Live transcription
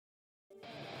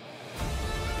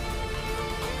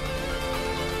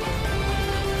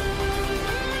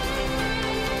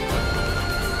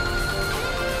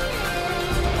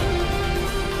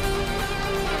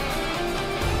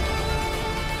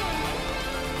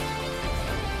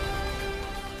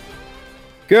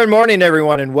Good morning,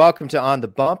 everyone, and welcome to On the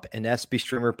Bump, an SB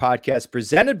Streamer podcast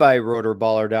presented by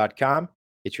rotorballer.com.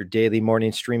 It's your daily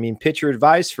morning streaming pitcher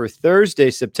advice for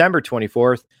Thursday, September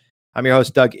 24th. I'm your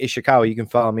host, Doug Ishikawa. You can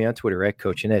follow me on Twitter at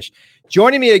Coach and Ish.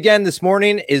 Joining me again this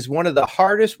morning is one of the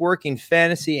hardest working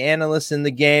fantasy analysts in the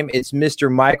game. It's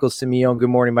Mr. Michael Simeone. Good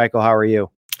morning, Michael. How are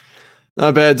you?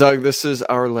 Not bad, Doug. This is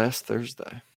our last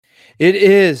Thursday. It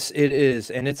is.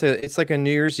 And it's like a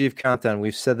New Year's Eve countdown.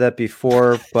 We've said that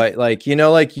before, but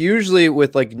usually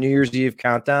with like New Year's Eve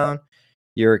countdown,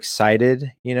 you're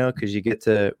excited, because you get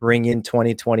to ring in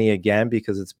 2020 again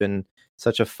because it's been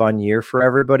such a fun year for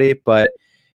everybody. But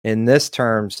in this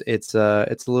terms, it's a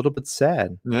little bit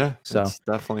sad. Yeah, so it's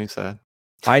definitely sad.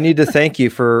 I need to thank you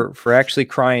for actually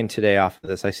crying today off of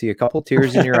this. I see a couple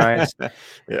tears in your eyes. Yeah,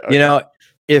 okay.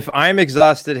 If I'm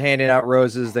exhausted handing out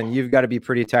roses, then you've got to be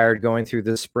pretty tired going through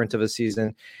this sprint of a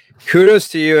season. Kudos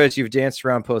to you as you've danced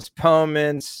around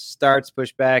postponements, starts,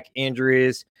 pushback,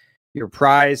 injuries. Your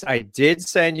prize, I did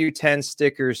send you 10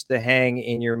 stickers to hang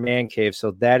in your man cave,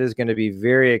 so that is going to be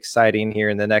very exciting here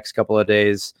in the next couple of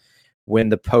days when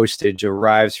the postage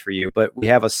arrives for you. But we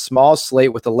have a small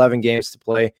slate with 11 games to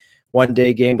play.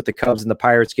 One-day game with the Cubs and the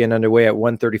Pirates getting underway at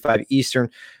 1:35 Eastern.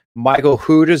 Michael,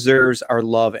 who deserves our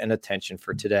love and attention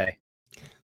for today?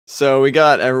 So we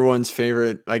got everyone's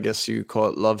favorite, I guess you call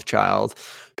it love child,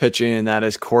 pitching, and that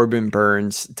is Corbin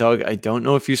Burns. Doug, I don't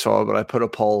know if you saw it, but I put a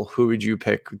poll. Who would you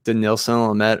pick, Dinelson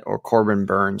Lamet or Corbin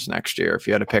Burns next year if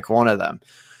you had to pick one of them?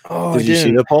 Oh, Did you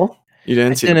see the poll? You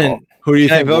didn't see the poll. Who do you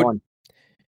think won?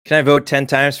 Can I vote 10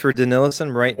 times for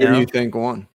Dinelson right now? Who do you think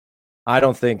won? I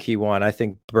don't think he won. I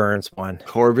think Burns won.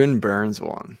 Corbin Burns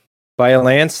won. By a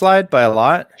landslide? By a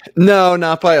lot? No,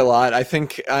 not by a lot. I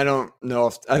think off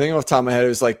the top of my head,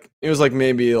 it was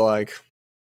maybe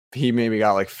he maybe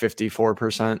got like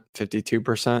 54%,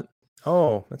 52%.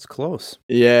 Oh, that's close.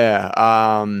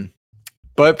 Yeah.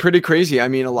 But pretty crazy. I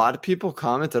mean, a lot of people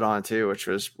commented on it too, which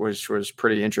was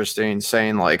pretty interesting,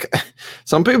 saying like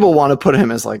some people want to put him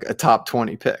as like a top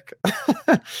 20 pick.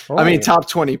 Oh. I mean, top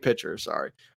 20 pitcher,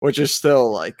 sorry, which is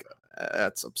still like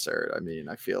that's absurd. I mean,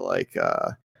 I feel like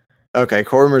okay,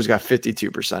 Corbin's got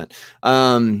 52%.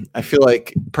 I feel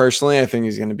like personally, I think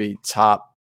he's going to be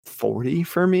top 40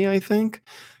 for me. I think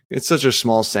it's such a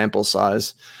small sample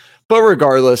size, but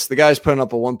regardless, the guy's putting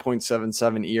up a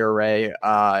 1.77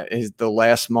 ERA. The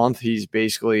last month, it's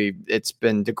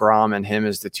been DeGrom and him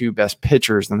as the two best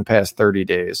pitchers in the past 30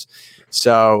 days.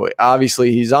 So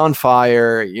obviously he's on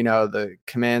fire. The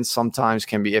commands sometimes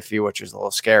can be iffy, which is a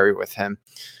little scary with him.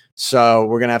 So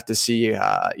we're going to have to see,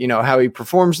 how he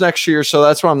performs next year. So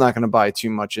that's why I'm not going to buy too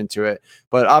much into it.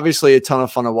 But obviously a ton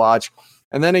of fun to watch.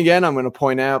 And then again, I'm going to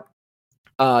point out,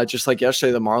 just like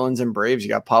yesterday, the Marlins and Braves, you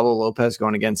got Pablo Lopez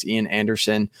going against Ian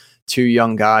Anderson, two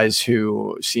young guys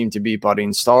who seem to be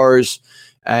budding stars.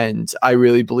 And I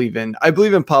believe in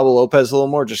Pablo Lopez a little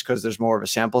more just because there's more of a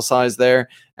sample size there.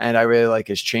 And I really like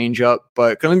his changeup,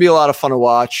 but going to be a lot of fun to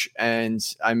watch. And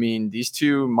I mean, these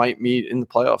two might meet in the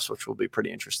playoffs, which will be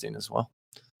pretty interesting as well.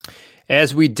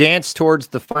 As we dance towards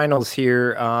the finals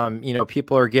here,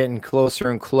 people are getting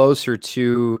closer and closer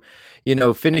to,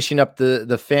 finishing up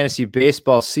the fantasy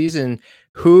baseball season.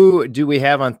 Who do we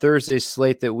have on Thursday's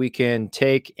slate that we can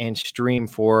take and stream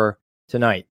for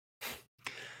tonight?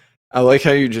 I like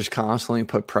how you just constantly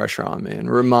put pressure on me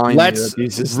and remind me that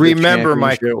this is remember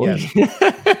my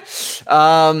yes.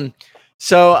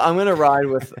 So I'm gonna ride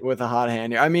with a hot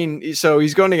hand here. I mean, so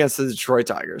he's going against the Detroit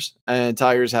Tigers, and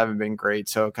Tigers haven't been great,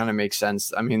 so it kind of makes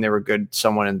sense. I mean, they were good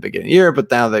somewhat in the beginning of the year,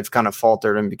 but now they've kind of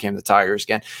faltered and became the Tigers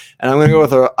again. And I'm gonna go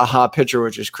with a hot pitcher,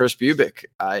 which is Chris Bubic.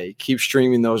 I keep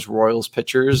streaming those Royals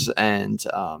pitchers, and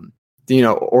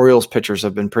Orioles pitchers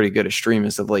have been pretty good at stream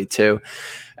as of late too.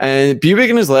 And Bubic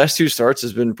in his last two starts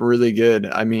has been really good.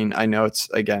 I mean, I know it's,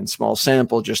 again, small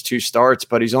sample, just two starts,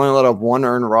 but he's only let up one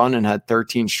earned run and had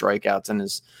 13 strikeouts in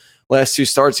his last two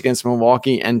starts against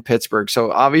Milwaukee and Pittsburgh.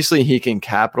 So obviously he can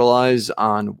capitalize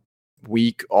on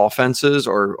weak offenses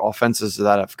or offenses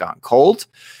that have gone cold.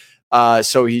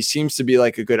 So he seems to be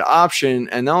like a good option.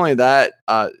 And not only that,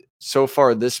 so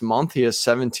far this month, he has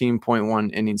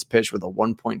 17.1 innings pitched with a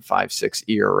 1.56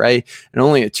 ERA and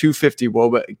only a 250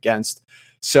 WOBA against.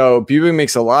 So Bubic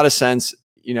makes a lot of sense.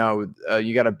 You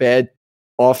got a bad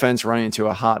offense running into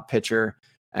a hot pitcher,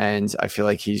 and I feel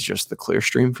like he's just the clear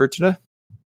stream for today.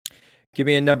 Give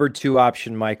me a number two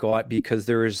option, Michael, because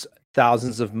there's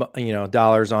thousands of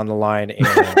dollars on the line,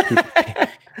 and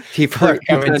people are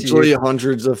potentially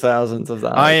hundreds of thousands of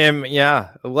dollars. I am, yeah.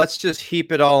 Let's just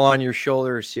heap it all on your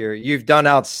shoulders here. You've done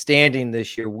outstanding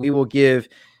this year. We will give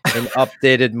an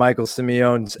updated Michael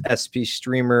Simeone's SP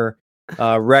streamer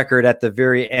record at the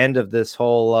very end of this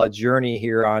whole journey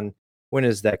here on, when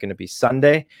is that going to be?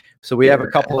 Sunday. So we have a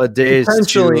couple of days.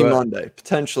 Potentially Monday.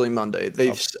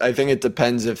 I think it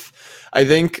depends I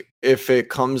think if it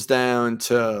comes down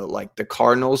to like the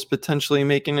Cardinals potentially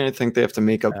making it, I think they have to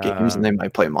make up games and they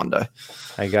might play Monday.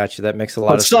 I got you. That makes a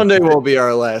lot of sense. Sunday will be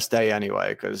our last day anyway,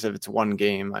 because if it's one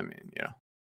game, I mean,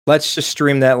 Let's just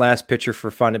stream that last picture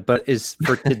for fun. But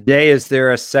for today, is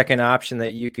there a second option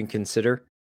that you can consider?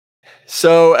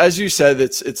 So as you said,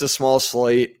 it's a small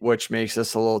slate, which makes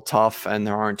this a little tough, and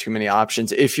there aren't too many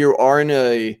options. If you are in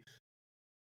a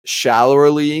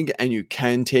shallower league and you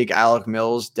can take Alec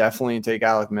Mills, definitely take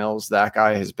Alec Mills. That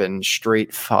guy has been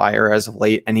straight fire as of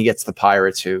late, and he gets the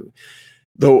Pirates, who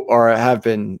have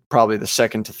been probably the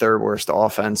second to third worst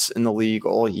offense in the league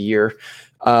all year.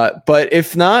 But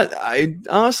if not, I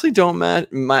honestly don't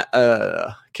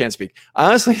can't speak. I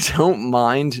honestly don't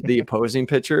mind the opposing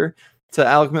pitcher to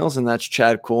Alec Mills, and that's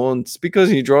Chad Kuhl. And it's because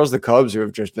he draws the Cubs, who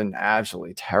have just been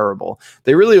absolutely terrible.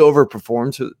 They really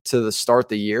overperformed to the start of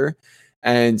the year.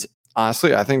 And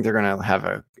honestly, I think they're going to have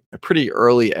a pretty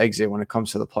early exit when it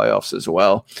comes to the playoffs as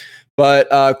well. But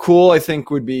Kuhl, I think,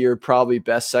 would be your probably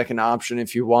best second option.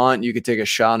 If you want, you could take a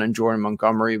shot on Jordan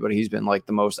Montgomery, but he's been like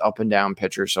the most up and down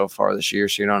pitcher so far this year,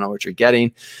 so you don't know what you're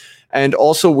getting. And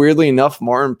also, weirdly enough,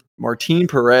 Martin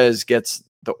Perez gets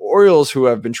the Orioles, who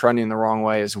have been trending the wrong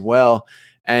way as well.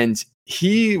 And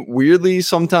he weirdly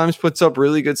sometimes puts up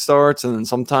really good starts, and then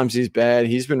sometimes he's bad.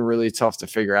 He's been really tough to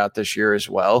figure out this year as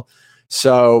well.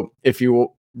 So if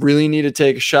you really need to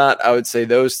take a shot, I would say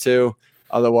those two.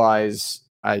 Otherwise,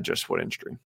 I just wouldn't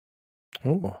stream.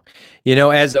 Ooh.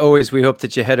 As always, we hope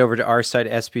that you head over to our site,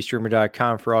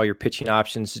 spstreamer.com, for all your pitching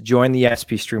options. Join the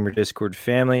SP Streamer Discord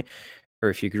family. Or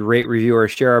if you could rate, review, or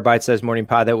share our bite-sized morning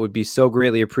pod, that would be so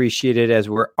greatly appreciated, as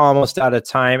we're almost out of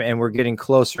time and we're getting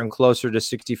closer and closer to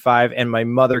 65. And my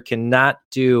mother cannot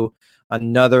do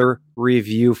another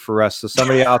review for us. So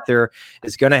somebody out there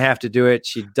is going to have to do it.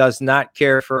 She does not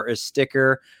care for a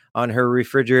sticker on her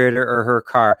refrigerator or her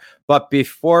car. But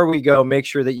before we go, make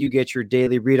sure that you get your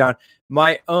daily read on.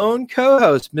 My own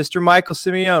co-host, Mr. Michael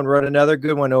Simeone, wrote another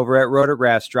good one over at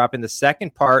Rotographs, dropping the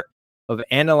second part of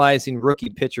analyzing rookie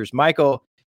pitchers. Michael,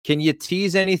 can you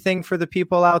tease anything for the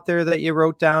people out there that you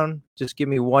wrote down? Just give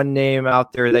me one name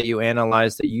out there that you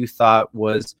analyzed that you thought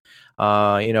was,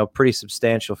 pretty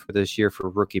substantial for this year for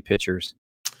rookie pitchers.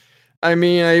 I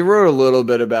mean, I wrote a little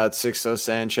bit about Sixto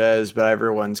Sanchez, but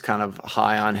everyone's kind of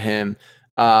high on him.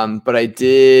 But I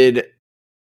did,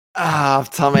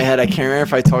 off the top of my head, I can't remember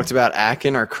if I talked about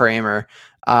Akin or Kramer.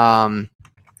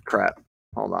 Crap.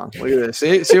 Hold on. Look at this.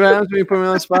 See what happens when you put me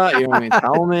on the spot? You don't even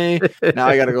tell me. Now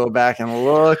I got to go back and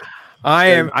look.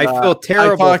 I feel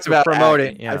terrible to promote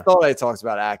it. Yeah. I thought I talked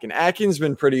about Akin. Akin's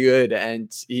been pretty good, and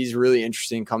he's really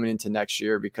interesting coming into next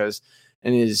year, because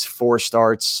in his 4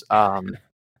 starts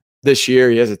this year,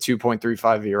 he has a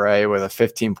 2.35 ERA with a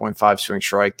 15.5 swing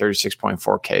strike,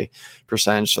 36.4 K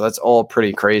percentage. So that's all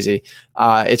pretty crazy.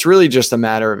 It's really just a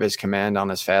matter of his command on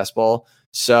his fastball.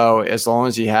 So as long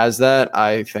as he has that,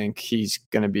 I think he's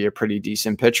going to be a pretty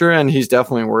decent pitcher, and he's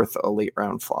definitely worth a late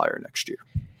round flyer next year.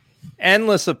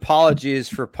 Endless apologies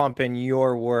for pumping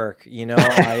your work.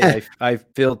 I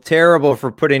feel terrible for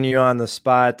putting you on the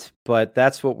spot, but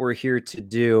that's what we're here to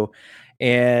do.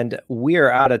 And we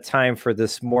are out of time for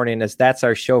this morning, as that's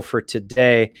our show for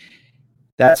today.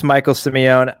 That's Michael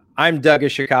Simeone. I'm Doug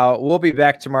Ishikawa. We'll be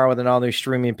back tomorrow with an all-new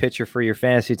streaming pitcher for your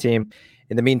fantasy team.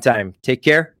 In the meantime, take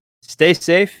care. Stay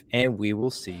safe, and we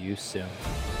will see you soon.